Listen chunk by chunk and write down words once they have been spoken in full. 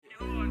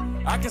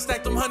I can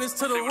stack them hundreds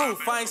to the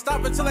roof. I ain't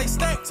stopping till they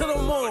stack to the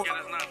moon.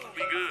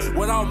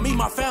 Without me,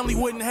 my family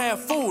wouldn't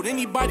have food.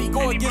 Anybody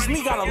go against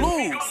me gotta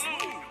lose.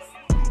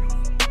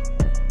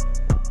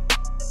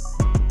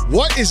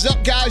 What is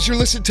up, guys? You're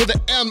listening to the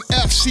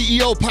MF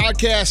CEO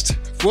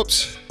podcast.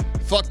 Whoops,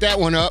 fuck that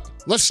one up.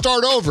 Let's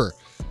start over.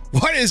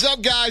 What is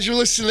up, guys? You're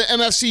listening to the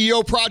MF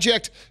CEO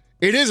project.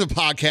 It is a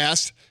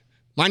podcast.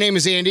 My name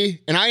is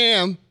Andy, and I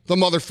am the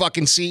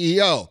motherfucking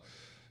CEO.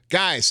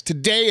 Guys,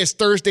 today is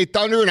Thursday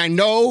Thunder, and I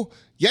know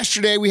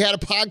yesterday we had a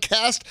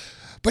podcast,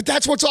 but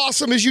that's what's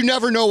awesome is you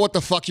never know what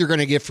the fuck you're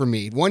going to get from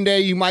me. One day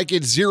you might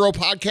get 0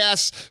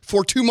 podcasts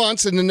for 2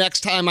 months, and the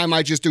next time I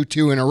might just do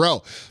 2 in a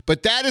row.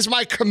 But that is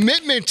my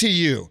commitment to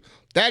you.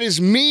 That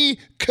is me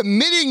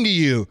committing to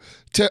you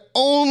to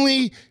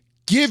only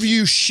give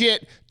you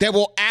shit that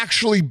will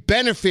actually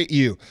benefit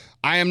you.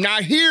 I am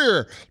not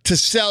here to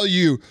sell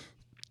you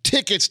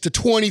tickets to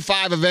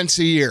 25 events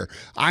a year.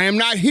 I am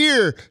not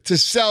here to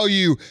sell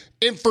you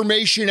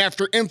information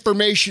after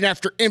information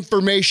after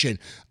information.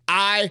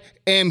 I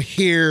am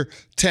here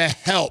to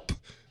help,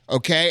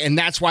 okay? And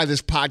that's why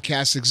this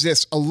podcast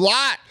exists. A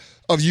lot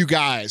of you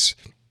guys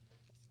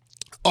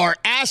are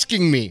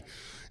asking me,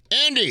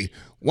 Andy,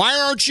 why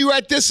aren't you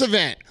at this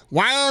event?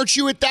 Why aren't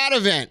you at that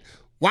event?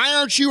 Why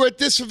aren't you at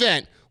this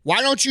event?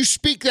 Why don't you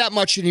speak that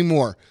much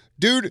anymore?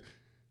 Dude,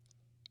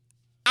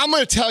 I'm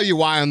going to tell you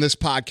why on this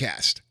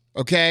podcast,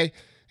 okay?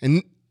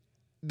 And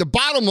the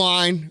bottom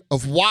line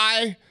of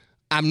why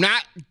I'm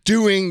not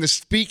doing the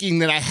speaking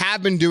that I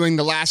have been doing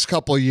the last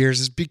couple of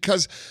years is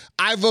because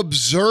I've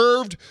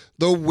observed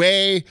the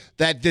way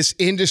that this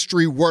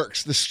industry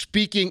works, the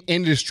speaking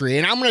industry.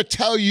 And I'm going to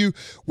tell you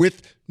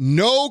with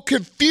no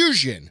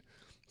confusion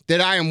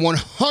that I am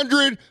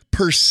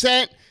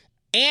 100%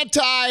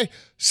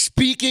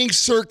 anti-speaking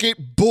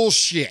circuit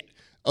bullshit,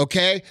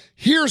 okay?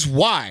 Here's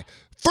why.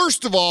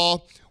 First of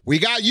all, we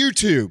got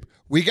YouTube.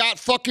 We got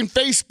fucking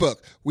Facebook.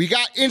 We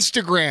got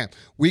Instagram.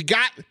 We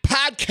got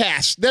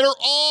podcasts that are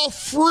all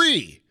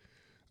free,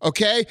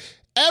 okay?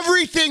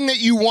 Everything that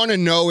you want to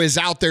know is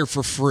out there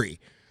for free.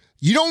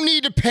 You don't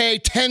need to pay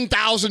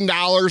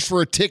 $10,000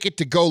 for a ticket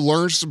to go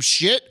learn some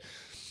shit,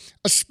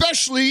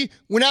 especially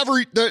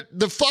whenever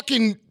the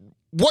fucking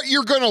what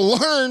you're going to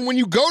learn when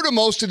you go to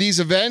most of these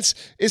events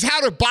is how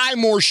to buy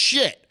more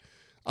shit,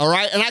 all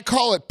right? And I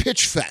call it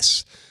pitch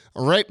fest,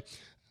 all right?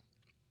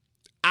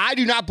 I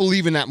do not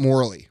believe in that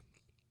morally.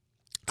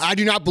 I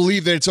do not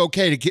believe that it's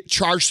okay to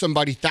charge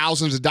somebody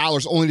thousands of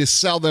dollars only to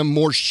sell them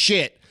more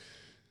shit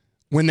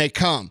when they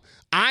come.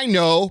 I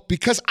know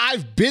because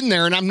I've been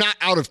there and I'm not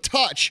out of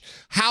touch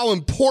how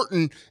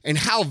important and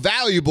how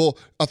valuable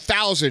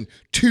 $1,000,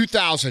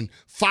 $2,000,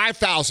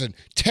 $5,000,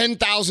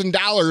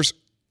 $10,000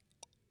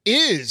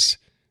 is.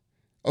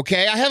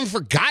 Okay, I haven't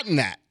forgotten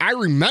that. I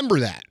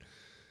remember that.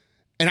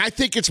 And I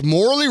think it's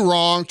morally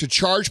wrong to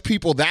charge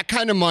people that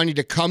kind of money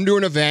to come to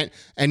an event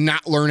and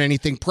not learn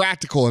anything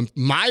practical. And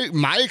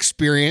my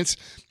experience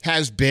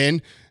has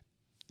been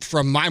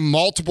from my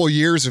multiple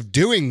years of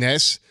doing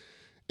this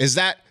is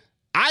that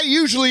I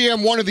usually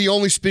am one of the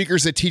only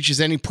speakers that teaches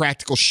any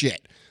practical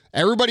shit.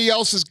 Everybody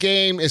else's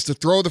game is to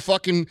throw the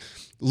fucking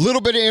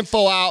little bit of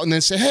info out and then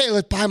say, hey,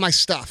 let's buy my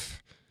stuff.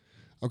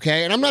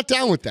 Okay, and I'm not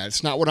down with that.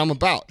 It's not what I'm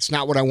about. It's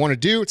not what I want to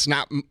do. It's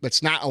not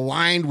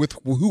aligned with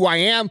who I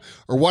am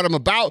or what I'm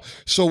about.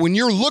 So when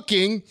you're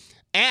looking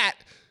at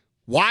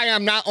why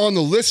I'm not on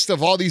the list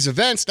of all these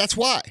events, that's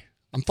why.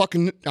 I'm not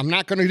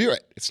going to do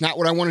it. It's not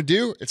what I want to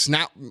do. It's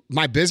not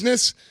my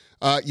business.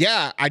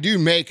 Yeah, I do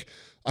make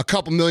a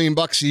couple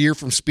 $1,000,000 a year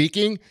from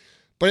speaking,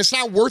 but it's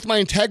not worth my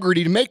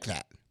integrity to make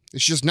that.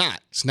 It's just not.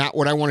 It's not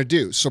what I want to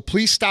do. So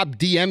please stop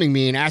DMing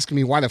me and asking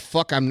me why the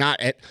fuck I'm not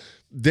at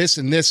this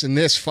and this and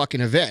this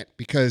fucking event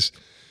because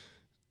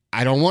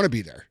I don't want to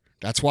be there.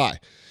 That's why.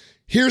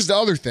 Here's the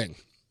other thing.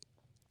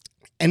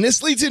 And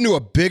this leads into a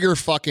bigger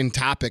fucking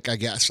topic, I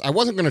guess. I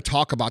wasn't going to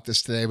talk about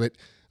this today, but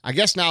I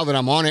guess now that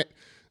I'm on it,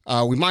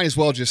 we might as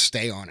well just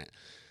stay on it.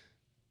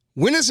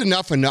 When is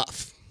enough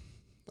enough?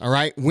 All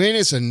right? When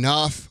is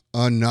enough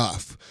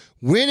enough?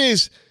 When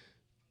is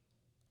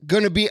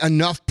going to be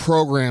enough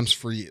programs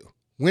for you?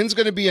 When's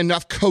going to be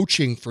enough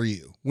coaching for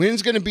you?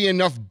 When's going to be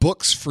enough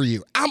books for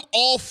you? I'm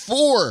all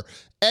for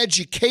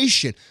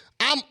education.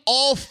 I'm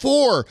all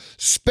for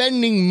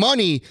spending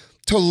money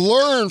to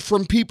learn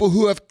from people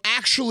who have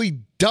actually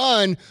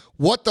done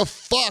what the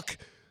fuck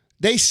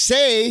they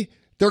say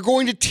they're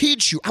going to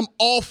teach you. I'm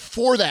all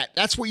for that.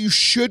 That's what you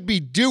should be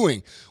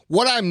doing.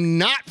 What I'm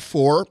not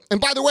for, and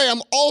by the way,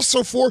 I'm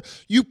also for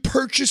you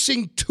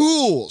purchasing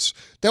tools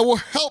that will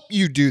help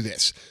you do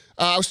this.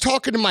 I was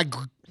talking to my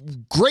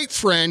great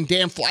friend,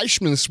 Dan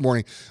Fleischman, this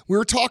morning. We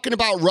were talking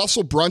about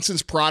Russell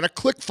Brunson's product,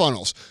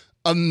 ClickFunnels.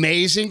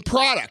 Amazing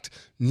product,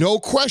 no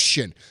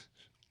question.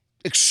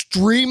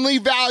 Extremely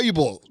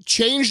valuable.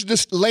 Changed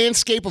the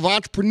landscape of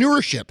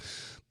entrepreneurship.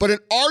 But an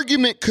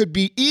argument could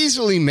be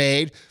easily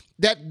made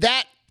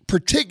that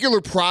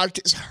particular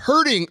product is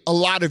hurting a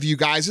lot of you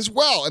guys as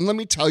well. And let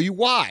me tell you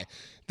why.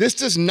 This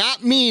does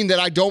not mean that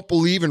I don't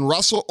believe in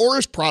Russell or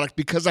his product,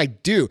 because I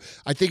do.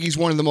 I think he's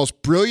one of the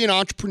most brilliant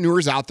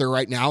entrepreneurs out there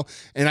right now,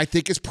 and I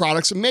think his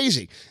product's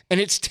amazing. And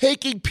it's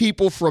taking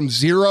people from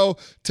zero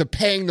to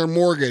paying their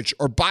mortgage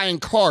or buying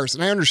cars,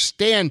 and I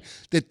understand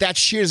that that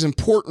shit is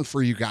important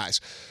for you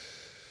guys.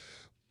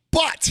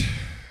 But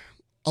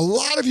a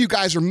lot of you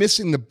guys are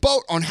missing the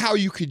boat on how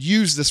you could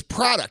use this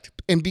product.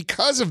 And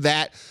because of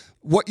that,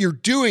 what you're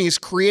doing is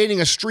creating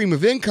a stream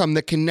of income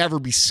that can never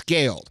be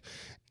scaled.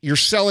 You're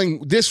selling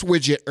this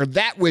widget or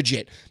that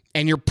widget,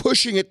 and you're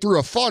pushing it through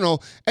a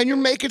funnel, and you're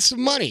making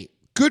some money.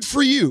 Good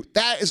for you.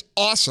 That is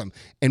awesome.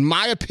 In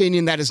my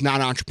opinion, that is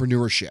not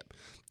entrepreneurship.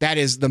 That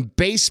is the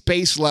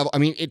base level. I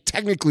mean, it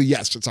technically,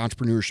 yes, it's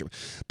entrepreneurship,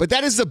 but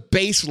that is the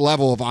base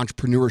level of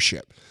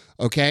entrepreneurship,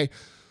 okay?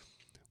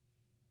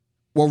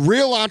 What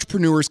real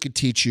entrepreneurs could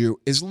teach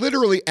you is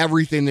literally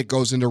everything that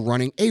goes into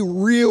running a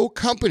real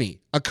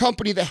company, a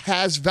company that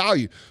has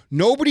value.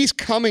 Nobody's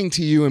coming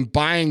to you and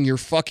buying your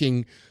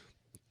fucking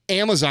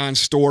Amazon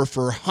store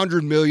for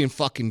 $100 million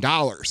fucking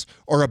dollars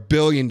or $1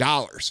 billion,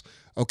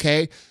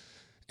 okay?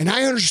 And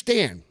I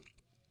understand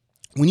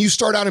when you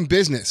start out in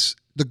business,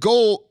 the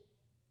goal,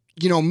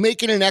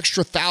 making an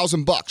extra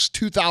 $1,000,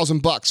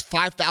 $2,000,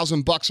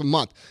 $5,000 a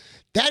month,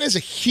 that is a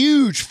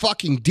huge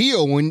fucking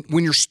deal when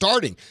you're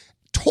starting.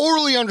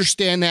 Totally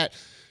understand that,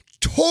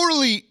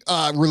 totally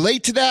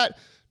relate to that,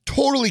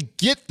 totally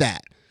get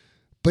that.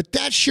 But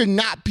that should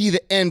not be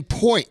the end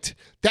point.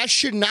 That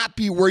should not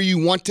be where you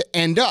want to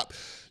end up.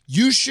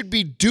 You should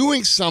be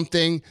doing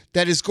something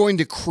that is going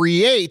to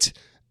create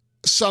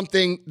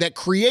something that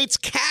creates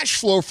cash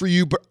flow for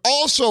you, but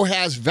also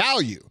has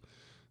value.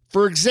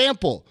 For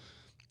example,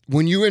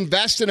 when you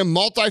invest in a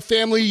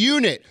multifamily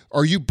unit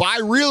or you buy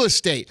real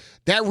estate,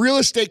 that real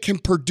estate can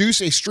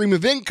produce a stream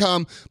of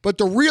income, but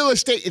the real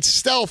estate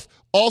itself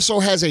also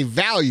has a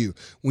value.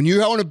 When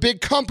you own a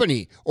big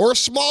company or a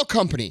small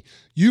company,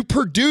 you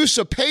produce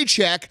a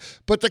paycheck,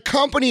 but the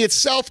company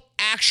itself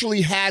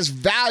actually has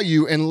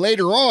value and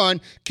later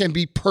on can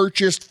be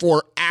purchased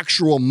for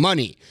actual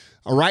money.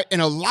 All right.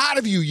 And a lot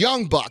of you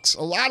young bucks,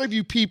 a lot of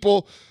you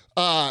people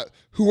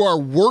who are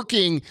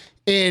working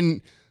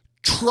in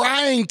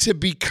trying to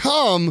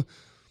become,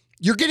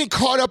 you're getting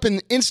caught up in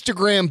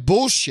Instagram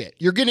bullshit.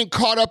 You're getting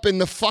caught up in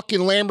the fucking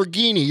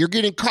Lamborghini. You're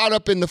getting caught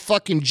up in the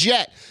fucking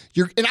jet.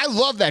 And I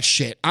love that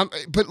shit.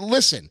 But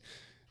listen,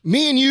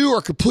 me and you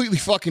are completely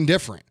fucking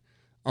different.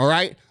 All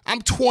right.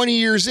 I'm 20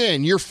 years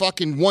in. You're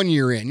fucking 1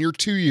 year in. You're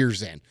 2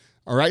 years in.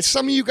 All right.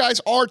 Some of you guys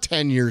are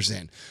 10 years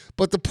in.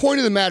 But the point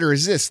of the matter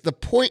is this. The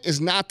point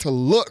is not to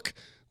look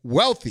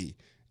wealthy.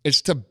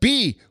 It's to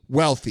be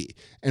wealthy.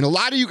 And a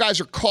lot of you guys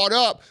are caught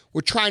up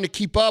with trying to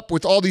keep up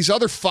with all these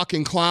other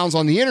fucking clowns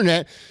on the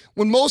internet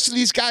when most of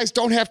these guys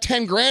don't have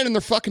 10 grand in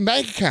their fucking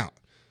bank account.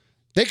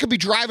 They could be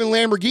driving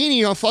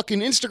Lamborghini on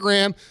fucking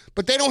Instagram,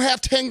 but they don't have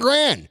 10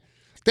 grand.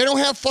 They don't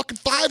have fucking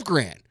 5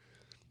 grand.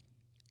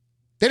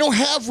 They don't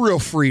have real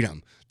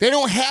freedom. They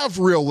don't have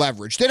real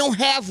leverage. They don't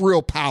have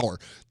real power.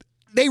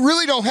 They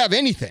really don't have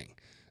anything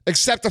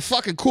except a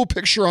fucking cool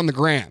picture on the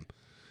gram.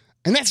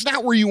 And that's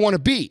not where you want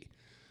to be.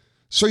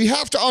 So you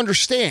have to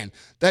understand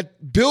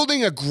that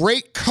building a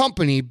great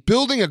company,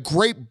 building a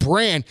great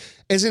brand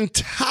is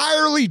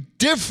entirely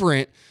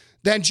different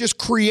than just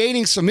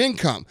creating some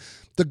income.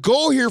 The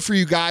goal here for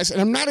you guys,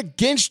 and I'm not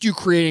against you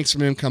creating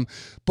some income,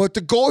 but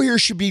the goal here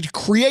should be to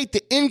create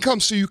the income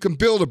so you can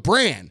build a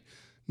brand,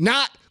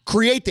 not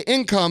create the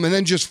income and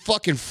then just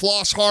fucking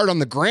floss hard on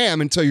the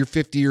gram until you're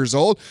 50 years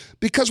old.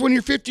 Because when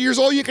you're 50 years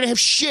old, you're going to have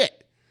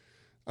shit.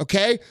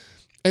 Okay?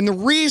 And the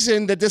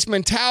reason that this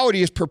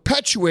mentality is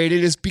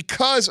perpetuated is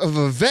because of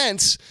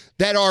events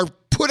that are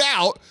put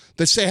out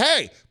that say,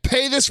 hey,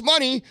 pay this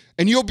money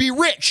and you'll be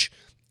rich.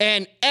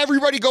 And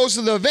everybody goes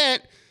to the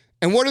event,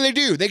 and what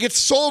do? They get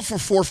sold for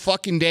 4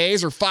 fucking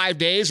days or 5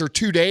 days or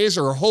 2 days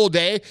or a whole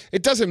day.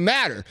 It doesn't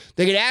matter.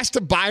 They get asked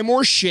to buy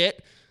more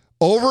shit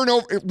over and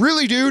over.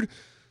 Really, dude,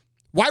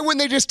 why wouldn't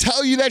they just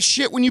tell you that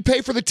shit when you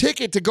pay for the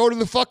ticket to go to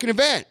the fucking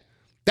event?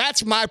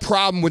 That's my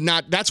problem with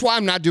that's why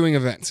I'm not doing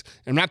events.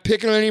 I'm not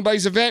picking on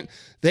anybody's event.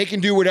 They can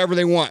do whatever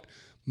they want.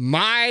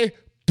 My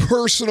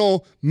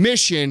personal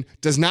mission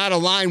does not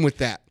align with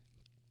that.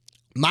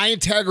 My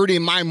integrity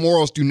and my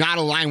morals do not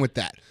align with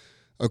that.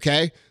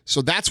 Okay?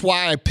 So that's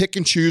why I pick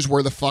and choose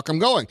where the fuck I'm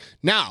going.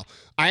 Now,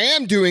 I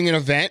am doing an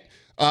event,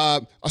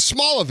 a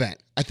small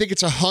event. I think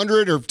it's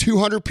 100 or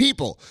 200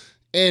 people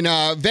in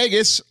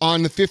Vegas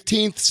on the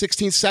 15th,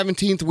 16th,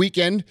 17th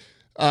weekend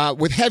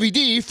with Heavy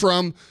D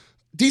from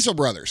Diesel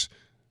Brothers.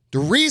 The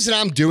reason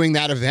I'm doing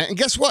that event, and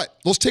guess what?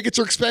 Those tickets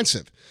are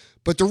expensive.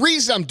 But the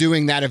reason I'm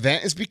doing that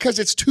event is because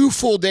it's 2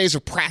 full days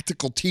of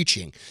practical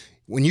teaching.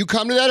 When you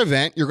come to that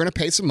event, you're going to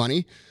pay some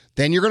money.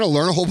 Then you're going to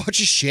learn a whole bunch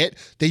of shit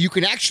that you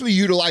can actually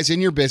utilize in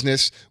your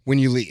business when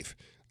you leave.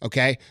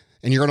 Okay?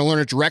 And you're going to learn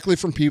it directly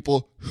from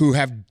people who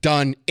have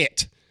done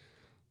it.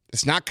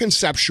 It's not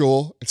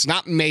conceptual. It's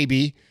not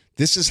maybe.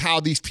 This is how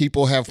these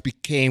people have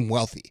became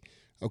wealthy.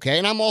 Okay?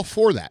 And I'm all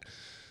for that.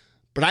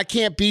 But I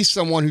can't be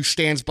someone who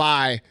stands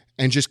by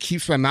and just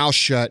keeps my mouth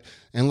shut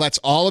and lets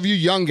all of you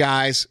young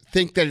guys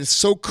think that it's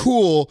so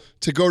cool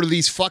to go to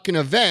these fucking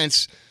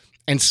events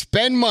and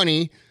spend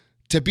money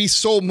to be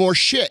sold more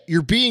shit.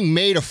 You're being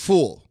made a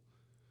fool.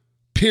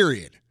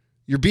 Period.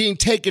 You're being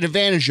taken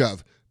advantage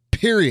of.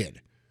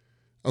 Period.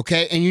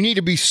 Okay? And you need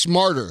to be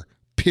smarter.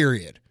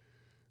 Period.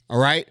 All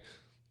right?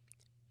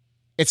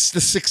 It's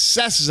the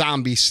success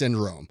zombie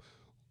syndrome.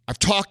 I've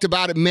talked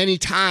about it many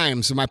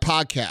times in my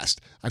podcast.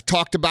 I've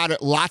talked about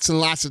it lots and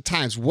lots of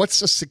times.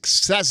 What's a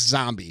success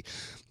zombie?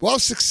 Well, a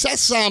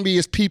success zombie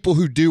is people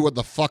who do what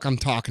the fuck I'm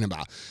talking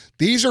about.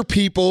 These are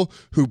people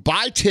who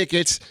buy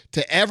tickets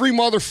to every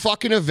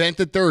motherfucking event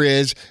that there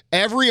is,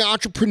 every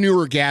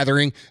entrepreneur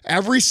gathering,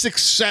 every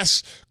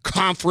success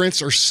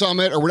conference or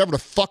summit or whatever the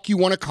fuck you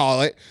want to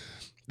call it.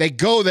 They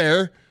go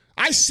there.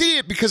 I see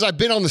it because I've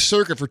been on the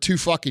circuit for 2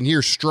 fucking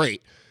years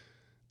straight.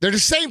 They're the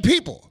same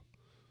people.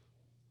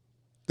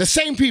 The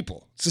same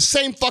people. It's the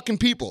same fucking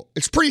people.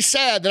 It's pretty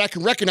sad that I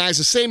can recognize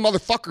the same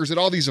motherfuckers at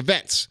all these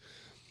events.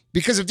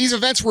 Because if these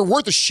events were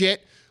worth a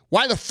shit,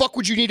 why the fuck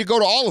would you need to go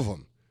to all of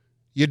them?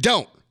 You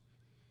don't.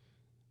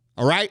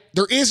 All right?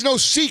 There is no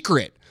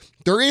secret.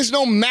 There is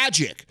no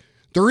magic.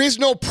 There is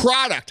no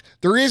product.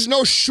 There is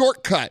no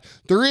shortcut.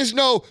 There is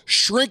no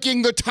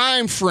shrinking the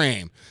time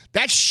frame.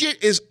 That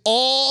shit is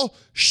all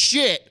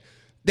shit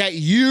that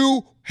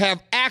you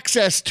have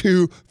access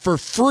to for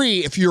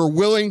free if you're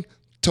willing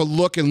to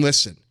look and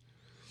listen.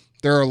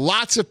 There are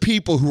lots of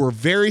people who are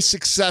very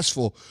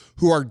successful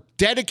who are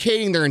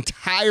dedicating their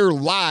entire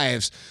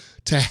lives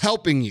to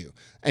helping you.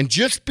 And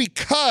just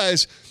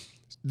because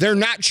they're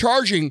not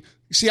charging,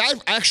 see, I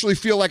actually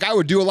feel like I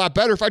would do a lot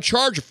better if I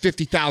charged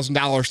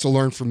 $50,000 to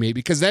learn from me,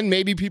 because then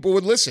maybe people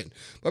would listen.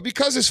 But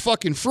because it's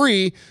fucking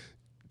free,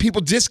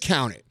 people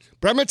discount it.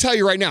 But I'm going to tell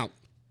you right now,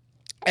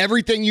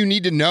 everything you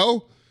need to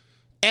know,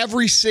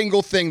 every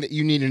single thing that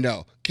you need to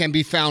know can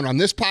be found on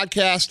this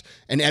podcast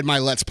and Ed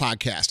Mylett's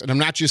podcast. And I'm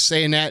not just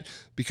saying that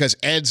because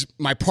Ed's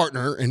my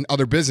partner in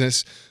other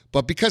business,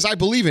 but because I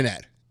believe in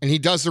Ed and he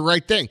does the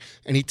right thing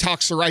and he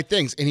talks the right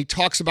things and he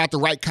talks about the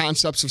right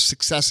concepts of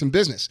success in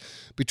business.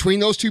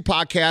 Between those 2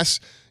 podcasts,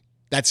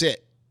 that's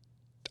it.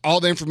 All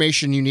the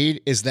information you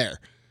need is there.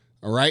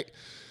 All right.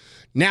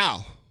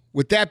 Now,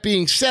 with that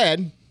being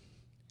said,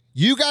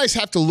 you guys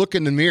have to look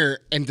in the mirror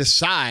and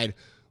decide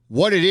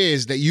what it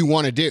is that you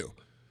want to do.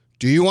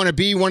 Do you want to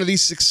be one of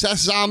these success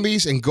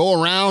zombies and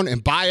go around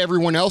and buy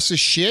everyone else's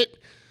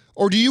shit?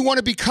 Or do you want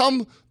to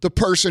become the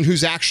person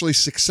who's actually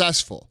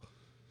successful?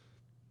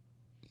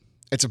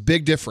 It's a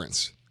big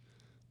difference,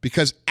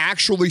 because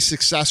actually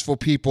successful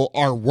people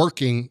are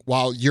working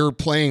while you're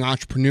playing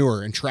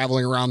entrepreneur and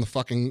traveling around the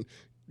fucking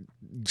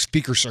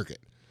speaker circuit.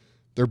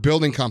 They're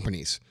building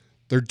companies.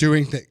 They're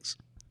doing things.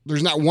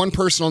 There's not one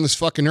person on this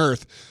fucking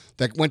earth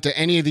that went to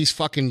any of these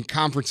fucking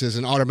conferences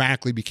and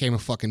automatically became a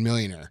fucking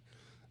millionaire.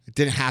 It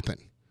didn't happen.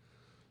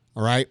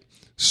 All right?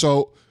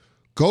 So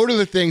go to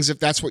the things if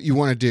that's what you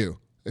want to do.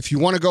 If you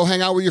want to go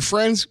hang out with your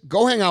friends,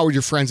 go hang out with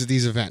your friends at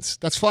these events.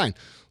 That's fine.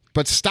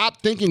 But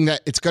stop thinking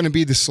that it's going to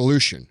be the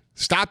solution.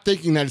 Stop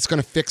thinking that it's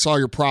going to fix all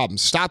your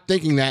problems. Stop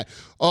thinking that,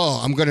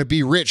 oh, I'm going to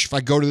be rich if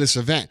I go to this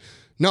event.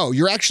 No,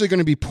 you're actually going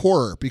to be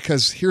poorer,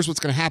 because here's what's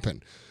going to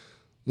happen.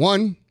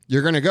 1,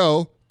 you're going to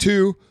go.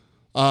 2,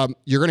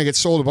 you're going to get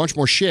sold a bunch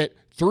more shit.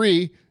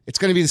 3, it's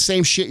going to be the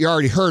same shit you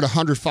already heard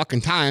 100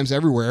 fucking times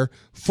everywhere.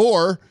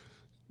 4,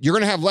 you're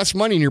going to have less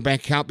money in your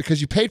bank account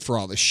because you paid for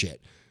all this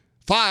shit.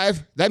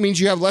 5, that means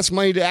you have less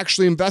money to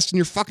actually invest in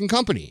your fucking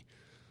company.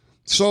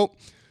 So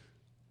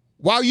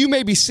while you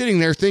may be sitting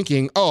there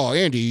thinking, oh,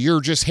 Andy,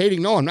 you're just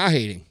hating. No, I'm not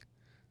hating.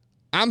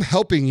 I'm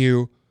helping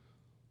you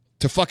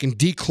to fucking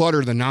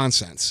declutter the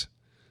nonsense.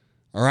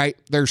 All right?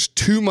 There's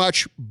too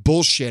much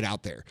bullshit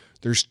out there.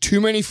 There's too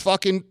many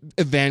fucking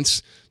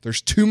events.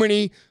 There's too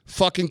many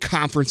fucking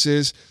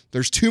conferences.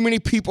 There's too many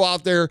people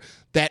out there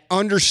that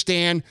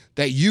understand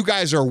that you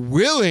guys are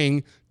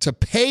willing to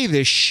pay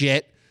this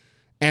shit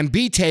and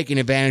be taken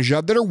advantage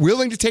of, that are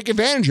willing to take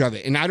advantage of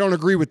it. And I don't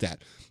agree with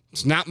that.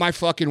 It's not my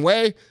fucking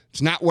way.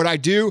 It's not what I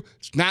do.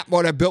 It's not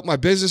what I built my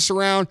business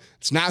around.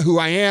 It's not who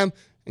I am.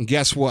 And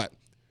guess what?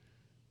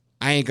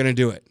 I ain't going to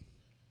do it.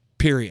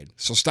 Period.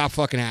 So stop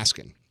fucking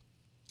asking.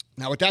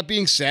 Now, with that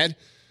being said,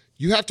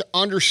 you have to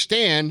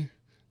understand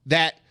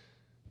that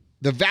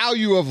the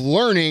value of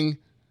learning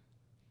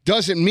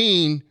doesn't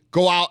mean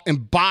go out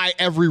and buy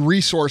every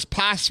resource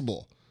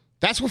possible.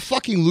 That's what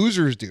fucking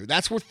losers do.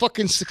 That's what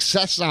fucking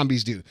success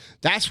zombies do.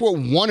 That's what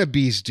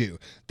wannabes do.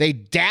 They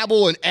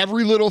dabble in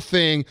every little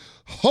thing,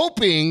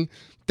 hoping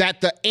that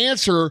the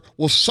answer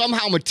will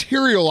somehow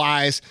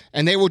materialize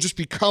and they will just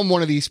become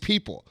one of these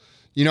people.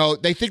 You know,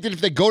 they think that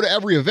if they go to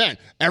every event,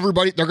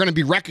 everybody, they're going to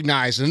be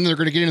recognized and then they're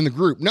going to get in the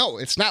group. No,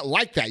 it's not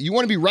like that. You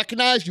want to be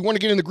recognized? You want to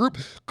get in the group?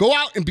 Go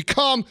out and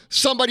become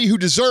somebody who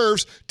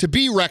deserves to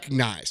be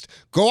recognized.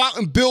 Go out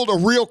and build a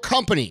real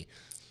company.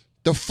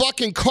 The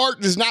fucking cart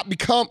does not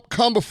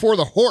come before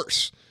the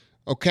horse,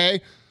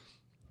 okay?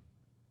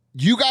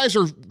 You guys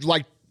are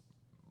like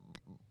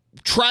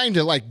trying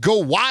to like go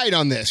wide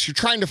on this. You're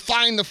trying to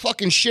find the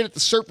fucking shit at the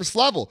surface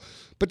level.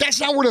 But that's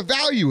not where the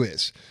value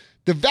is.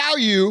 The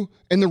value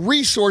and the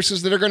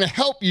resources that are going to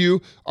help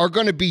you are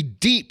going to be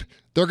deep.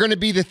 They're going to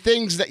be the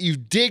things that you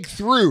dig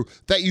through,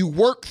 that you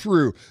work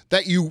through,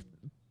 that you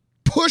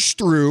push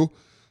through,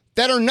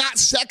 that are not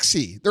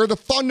sexy. They're the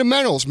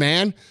fundamentals,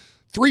 man.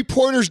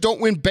 3-pointers don't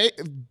win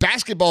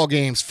basketball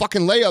games.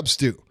 Fucking layups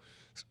do.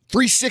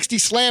 360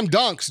 slam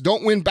dunks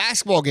don't win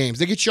basketball games.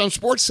 They get you on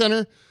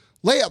SportsCenter.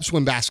 Layups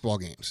win basketball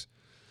games.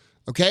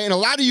 Okay? And a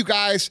lot of you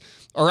guys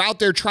are out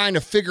there trying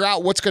to figure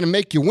out what's going to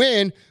make you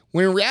win,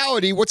 when in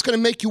reality, what's going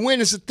to make you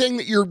win is the thing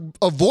that you're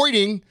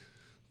avoiding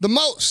the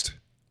most,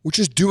 which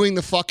is doing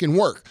the fucking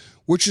work,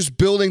 which is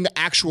building the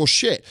actual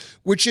shit,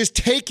 which is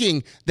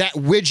taking that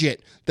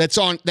widget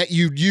that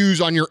you use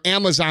on your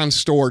Amazon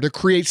store to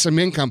create some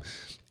income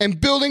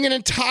and building an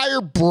entire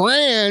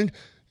brand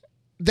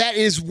that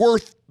is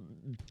worth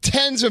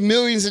tens of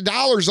millions of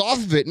dollars off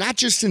of it, not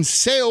just in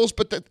sales,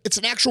 but it's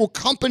an actual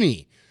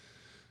company.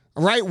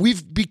 All right?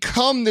 We've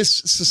become this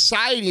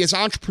society as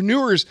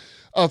entrepreneurs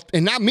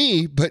and not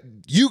me, but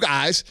you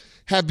guys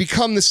have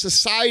become the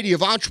society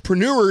of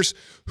entrepreneurs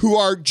who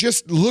are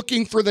just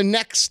looking for the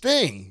next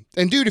thing.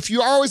 And dude, if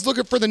you're always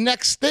looking for the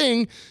next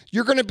thing,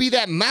 you're going to be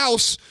that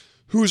mouse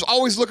who's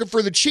always looking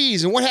for the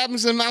cheese. And what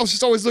happens to the mouse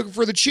that's always looking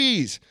for the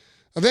cheese?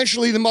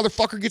 Eventually, the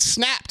motherfucker gets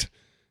snapped,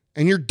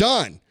 and you're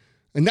done.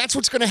 And that's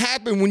what's going to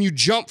happen when you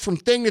jump from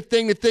thing to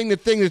thing to thing to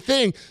thing to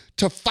thing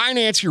to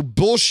finance your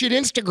bullshit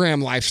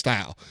Instagram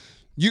lifestyle.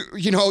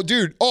 You know,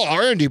 dude, oh,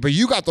 Randy, but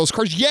you got those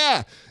cars.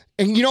 Yeah.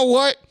 And you know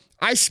what?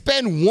 I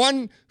spend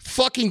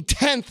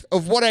 1/10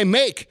 of what I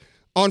make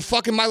on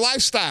fucking my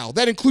lifestyle.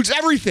 That includes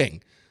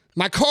everything.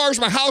 My cars,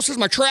 my houses,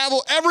 my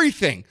travel,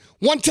 everything.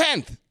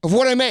 1/10 of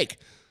what I make.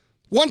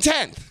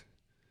 1/10.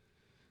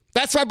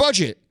 That's my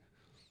budget.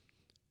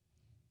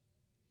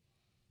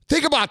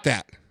 Think about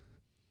that.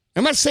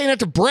 I'm not saying that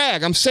to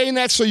brag. I'm saying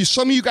that so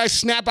some of you guys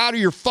snap out of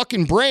your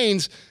fucking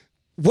brains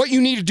what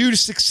you need to do to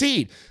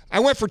succeed. I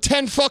went for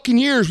 10 fucking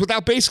years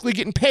without basically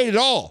getting paid at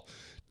all.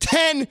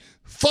 10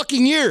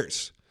 fucking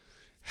years.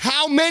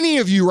 How many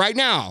of you right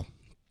now,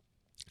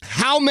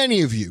 how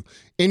many of you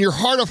in your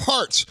heart of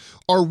hearts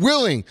are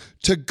willing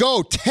to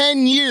go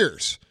 10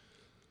 years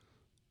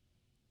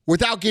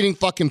without getting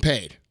fucking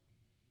paid?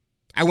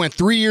 I went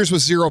 3 years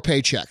with 0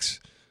 paychecks.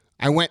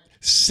 I went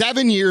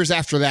 7 years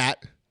after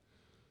that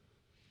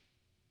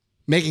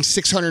making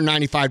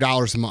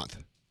 $695 a month.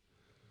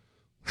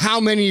 How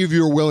many of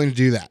you are willing to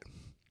do that?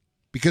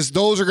 Because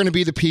those are going to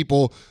be the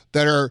people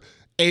that are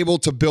able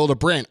to build a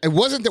brand. It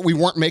wasn't that we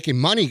weren't making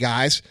money,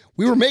 guys.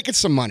 We were making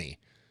some money.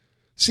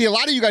 See, a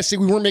lot of you guys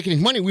think we weren't making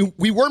any money.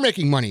 We were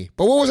making money.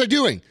 But what was I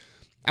doing?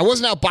 I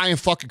wasn't out buying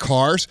fucking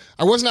cars.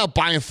 I wasn't out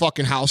buying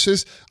fucking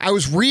houses. I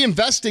was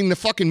reinvesting the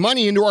fucking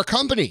money into our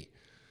company.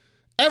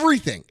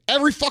 Everything.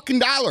 Every fucking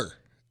dollar.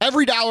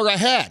 Every dollar I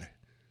had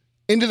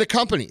into the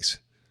companies.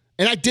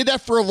 And I did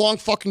that for a long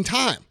fucking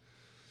time.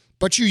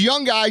 But you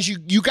young guys,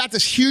 you got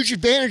this huge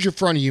advantage in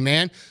front of you,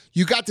 man.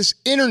 You got this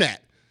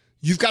internet.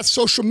 You've got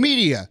social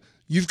media.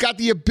 You've got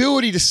the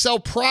ability to sell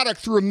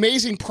product through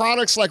amazing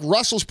products like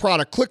Russell's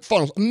product,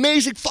 ClickFunnels.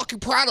 Amazing fucking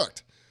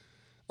product.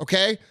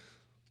 Okay?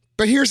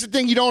 But here's the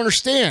thing you don't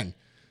understand.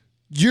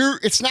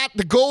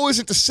 The goal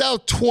isn't to sell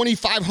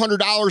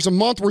 $2,500 a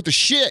month worth of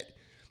shit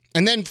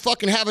and then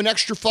fucking have an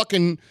extra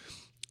fucking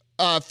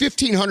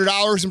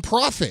 $1,500 in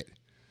profit.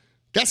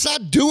 That's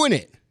not doing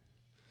it.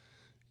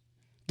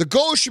 The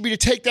goal should be to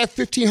take that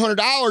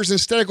 $1,500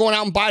 instead of going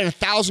out and buying a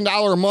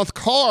 $1,000 a month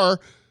car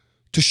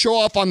to show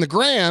off on the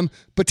gram,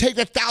 but take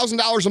that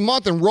 $1,000 a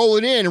month and roll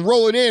it in and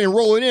roll it in and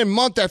roll it in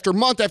month after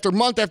month after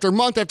month after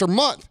month after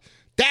month.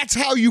 That's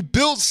how you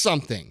build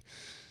something.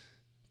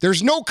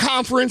 There's no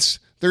conference.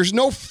 There's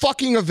no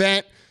fucking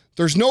event.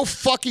 There's no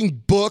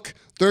fucking book.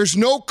 There's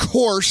no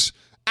course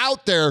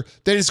out there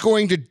that is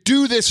going to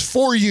do this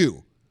for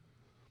you.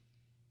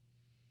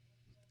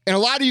 And a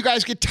lot of you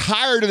guys get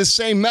tired of the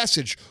same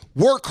message.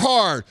 Work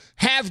hard,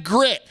 have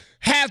grit,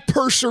 have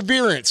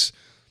perseverance.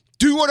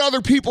 Do what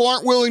other people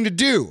aren't willing to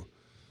do.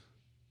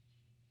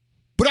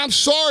 But I'm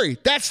sorry,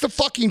 that's the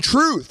fucking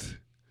truth.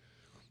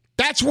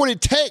 That's what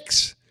it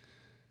takes.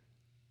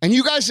 And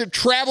you guys that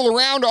travel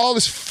around to all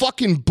this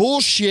fucking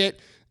bullshit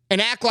and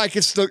act like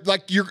it's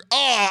like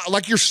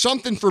you're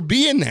something for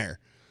being there.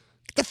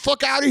 Get the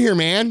fuck out of here,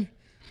 man.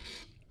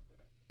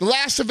 The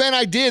last event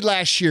I did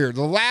last year,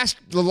 the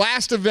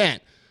last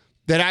event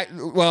that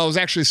it was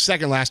actually the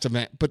second last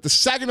event, but the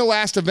second to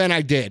last event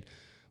I did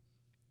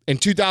in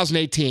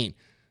 2018,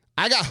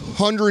 I got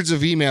hundreds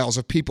of emails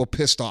of people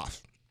pissed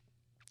off.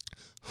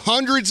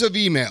 Hundreds of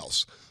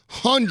emails,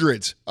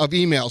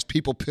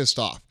 people pissed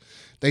off.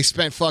 They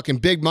spent fucking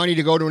big money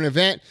to go to an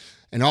event,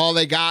 and all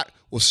they got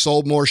was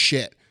sold more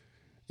shit.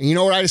 And you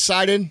know what I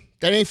decided?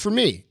 That ain't for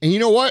me. And you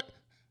know what?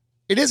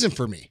 It isn't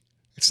for me.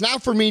 It's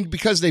not for me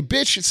because they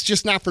bitch. It's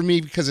just not for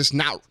me because it's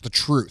not the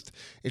truth.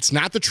 It's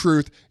not the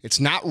truth. It's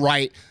not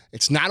right.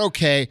 It's not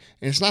okay.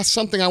 And it's not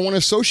something I want to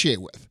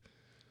associate with.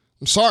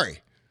 I'm sorry.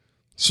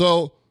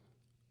 So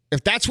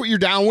if that's what you're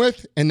down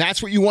with and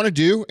that's what you want to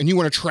do and you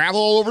want to travel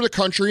all over the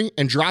country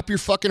and drop your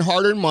fucking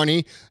hard-earned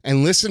money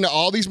and listen to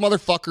all these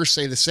motherfuckers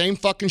say the same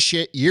fucking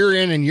shit year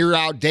in and year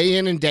out, day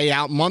in and day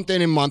out, month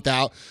in and month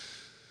out,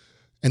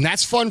 and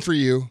that's fun for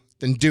you,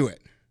 then do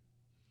it.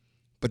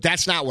 But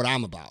that's not what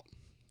I'm about.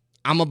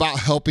 I'm about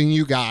helping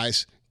you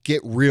guys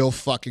get real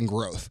fucking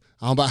growth.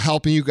 I'm about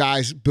helping you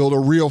guys build a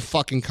real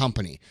fucking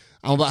company.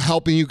 I'm about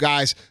helping you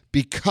guys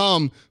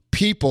become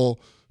people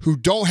who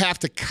don't have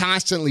to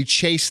constantly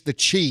chase the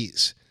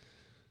cheese,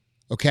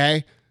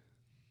 okay?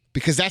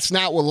 Because that's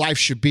not what life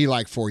should be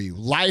like for you.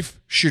 Life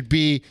should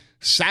be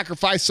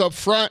sacrifice up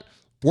front,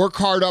 work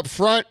hard up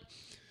front,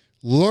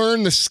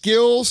 learn the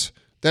skills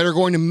that are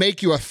going to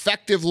make you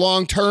effective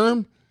long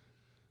term,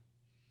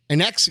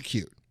 and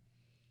execute,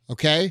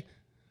 okay?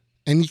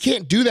 And you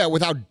can't do that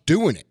without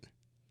doing it.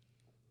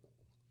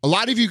 A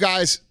lot of you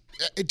guys,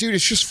 dude,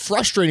 it's just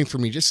frustrating for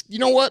me. Just, you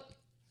know what?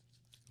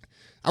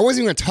 I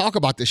wasn't even going to talk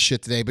about this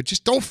shit today, but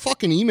just don't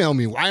fucking email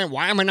me. Why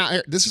am I not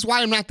here? This is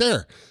why I'm not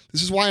there.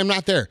 This is why I'm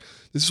not there.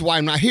 This is why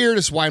I'm not here.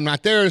 This is why I'm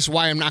not there. This is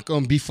why I'm not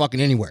going to be fucking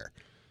anywhere.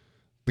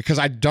 Because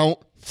I don't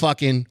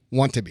fucking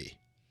want to be.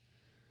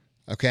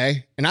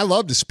 Okay? And I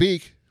love to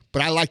speak,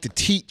 but I like to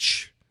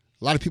teach.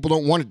 A lot of people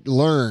don't want to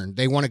learn.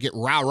 They want to get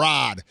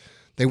rah-rahed.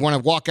 They want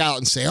to walk out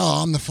and say,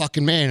 oh, I'm the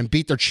fucking man, and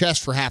beat their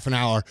chest for half an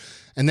hour,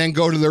 and then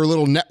go to their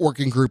little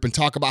networking group and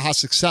talk about how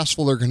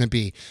successful they're going to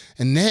be.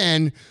 And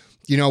then,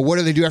 you know, what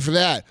do they do after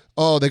that?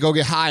 Oh, they go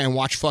get high and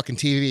watch fucking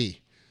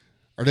TV.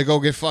 Or they go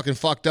get fucking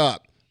fucked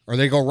up. Or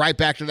they go right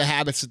back to the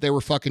habits that they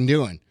were fucking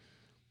doing.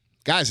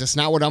 Guys, that's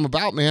not what I'm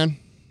about, man.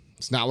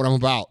 It's not what I'm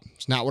about.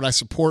 It's not what I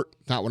support.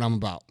 Not what I'm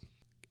about.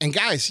 And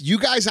guys, you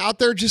guys out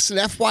there, just an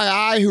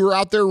FYI, who are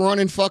out there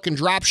running fucking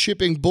drop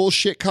shipping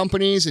bullshit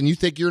companies and you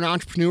think you're an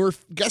entrepreneur,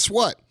 guess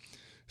what?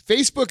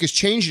 Facebook is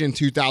changing in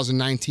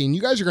 2019.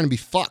 You guys are going to be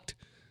fucked.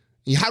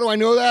 And how do I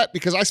know that?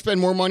 Because I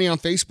spend more money on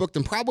Facebook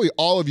than probably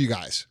all of you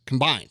guys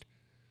combined.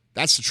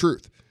 That's the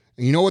truth.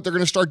 And you know what they're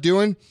going to start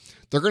doing?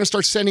 They're going to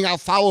start sending out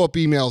follow-up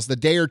emails the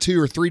day or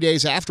 2 or 3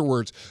 days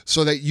afterwards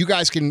so that you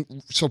guys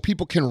so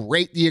people can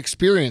rate the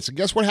experience. And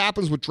guess what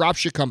happens with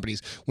dropship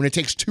companies when it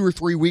takes 2 or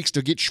 3 weeks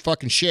to get your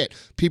fucking shit?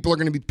 People are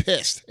going to be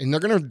pissed and they're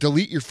going to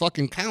delete your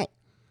fucking account.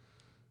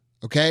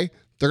 Okay?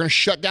 They're going to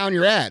shut down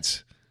your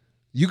ads.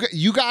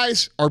 You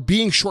guys are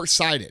being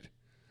short-sighted.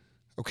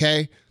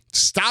 Okay?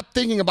 Stop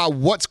thinking about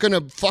what's going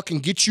to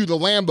fucking get you the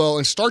Lambo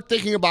and start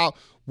thinking about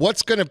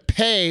what's going to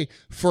pay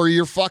for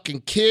your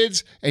fucking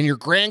kids and your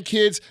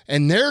grandkids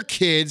and their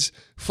kids'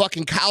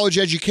 fucking college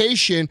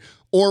education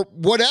or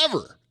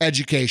whatever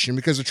education,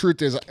 because the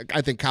truth is,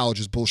 I think college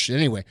is bullshit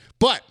anyway,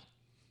 but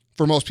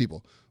for most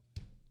people.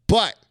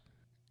 But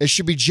it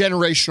should be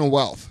generational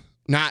wealth,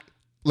 not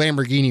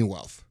Lamborghini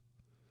wealth.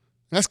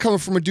 And that's coming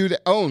from a dude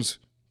that owns,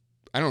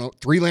 3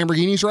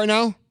 Lamborghinis right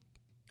now.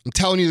 I'm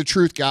telling you the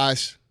truth,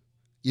 guys.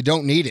 You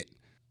don't need it.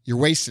 You're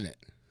wasting it.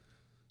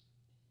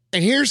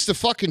 And here's the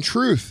fucking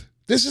truth.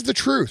 This is the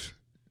truth.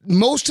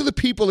 Most of the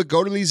people that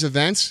go to these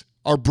events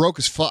are broke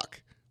as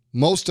fuck.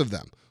 Most of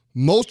them.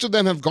 Most of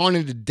them have gone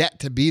into debt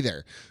to be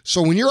there.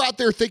 So when you're out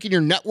there thinking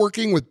you're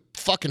networking with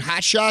fucking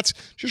hotshots,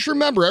 just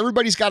remember,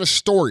 everybody's got a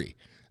story.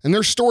 And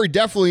their story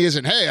definitely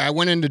isn't, hey, I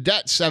went into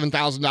debt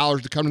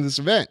 $7,000 to come to this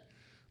event.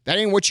 That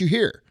ain't what you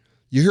hear.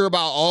 You hear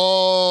about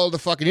all the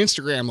fucking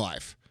Instagram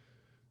life.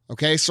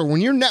 Okay? So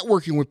when you're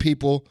networking with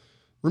people,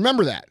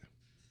 remember that.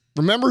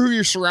 Remember who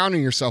you're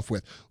surrounding yourself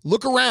with.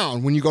 Look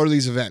around when you go to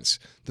these events.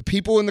 The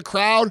people in the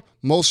crowd,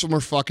 most of them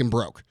are fucking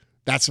broke.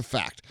 That's a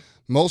fact.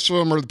 Most of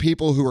them are the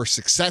people who are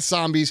success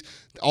zombies.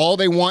 All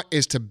they want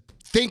is to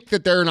think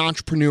that they're an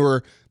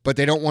entrepreneur, but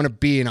they don't want to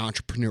be an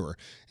entrepreneur.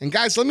 And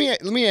guys, let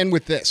me end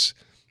with this.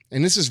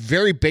 And this is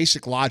very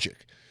basic logic.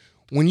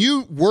 When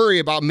you worry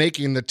about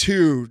making the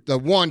 $1 to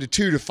 $2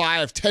 to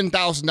 $5,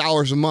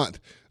 $10,000 a month,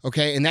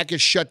 okay, and that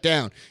gets shut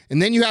down, and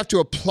then you have to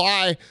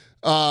apply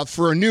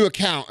for a new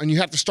account, and you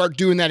have to start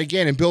doing that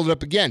again and build it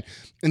up again.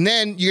 And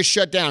then you get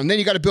shut down, and then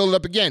you got to build it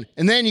up again,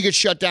 and then you get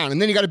shut down, and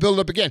then you got to build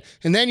it up again,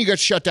 and then you get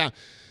shut down.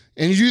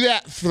 And you do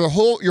that for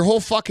your whole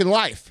fucking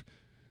life.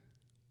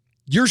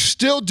 You're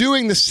still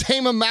doing the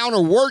same amount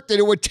of work that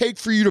it would take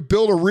for you to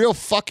build a real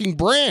fucking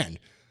brand.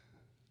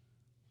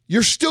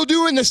 You're still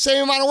doing the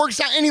same amount of work. It's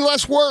not any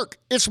less work.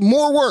 It's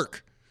more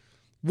work.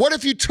 What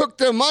if you took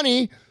the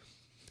money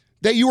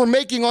that you were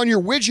making on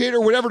your widget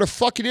or whatever the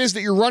fuck it is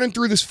that you're running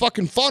through this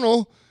fucking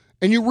funnel,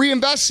 and you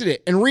reinvested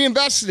it and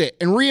reinvested it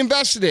and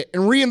reinvested it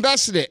and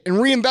reinvested it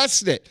and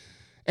reinvested it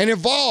and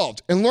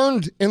evolved and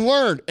learned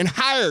and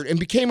hired and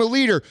became a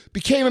leader,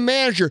 became a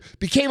manager,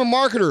 became a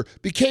marketer,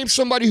 became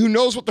somebody who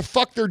knows what the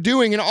fuck they're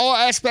doing in all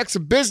aspects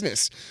of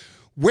business?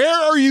 Where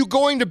are you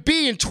going to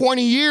be in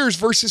 20 years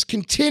versus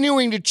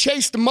continuing to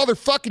chase the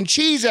motherfucking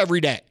cheese every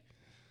day?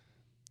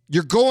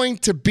 You're going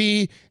to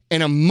be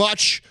in a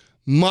much,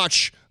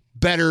 much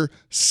better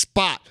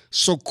spot.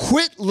 So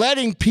quit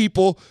letting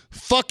people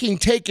fucking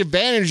take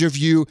advantage of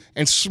you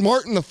and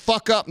smarten the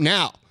fuck up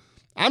now.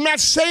 I'm not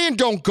saying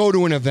don't go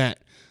to an event.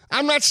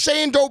 I'm not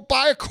saying don't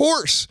buy a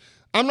course.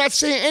 I'm not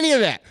saying any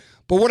of that.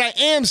 But what I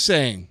am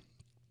saying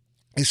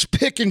is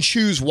pick and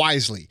choose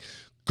wisely.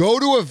 Go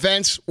to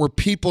events where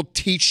people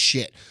teach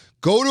shit.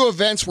 Go to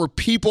events where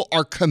people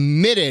are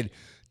committed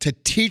to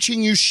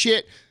teaching you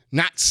shit,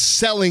 not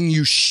selling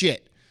you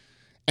shit.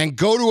 And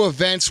go to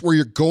events where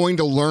you're going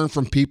to learn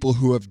from people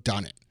who have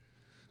done it.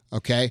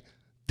 Okay?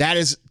 That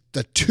is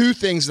the two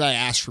things that I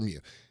ask from you.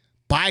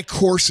 Buy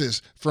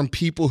courses from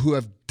people who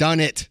have done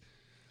it.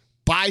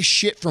 Buy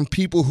shit from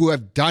people who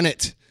have done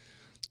it.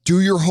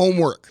 Do your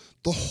homework.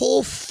 The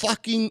whole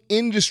fucking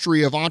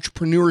industry of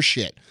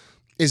entrepreneurship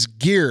is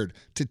geared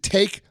to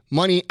take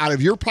money out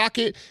of your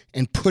pocket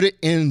and put it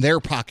in their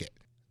pocket.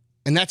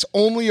 And that's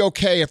only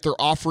okay if they're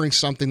offering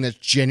something that's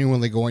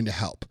genuinely going to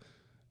help.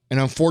 And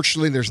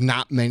unfortunately, there's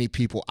not many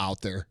people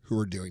out there who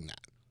are doing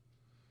that.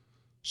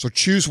 So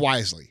choose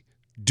wisely.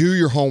 Do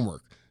your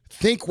homework.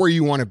 Think where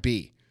you want to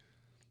be.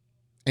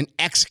 And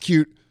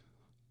execute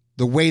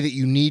the way that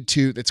you need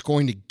to that's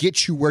going to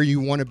get you where you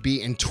want to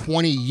be in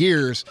 20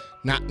 years,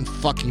 not in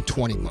fucking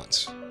 20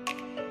 months.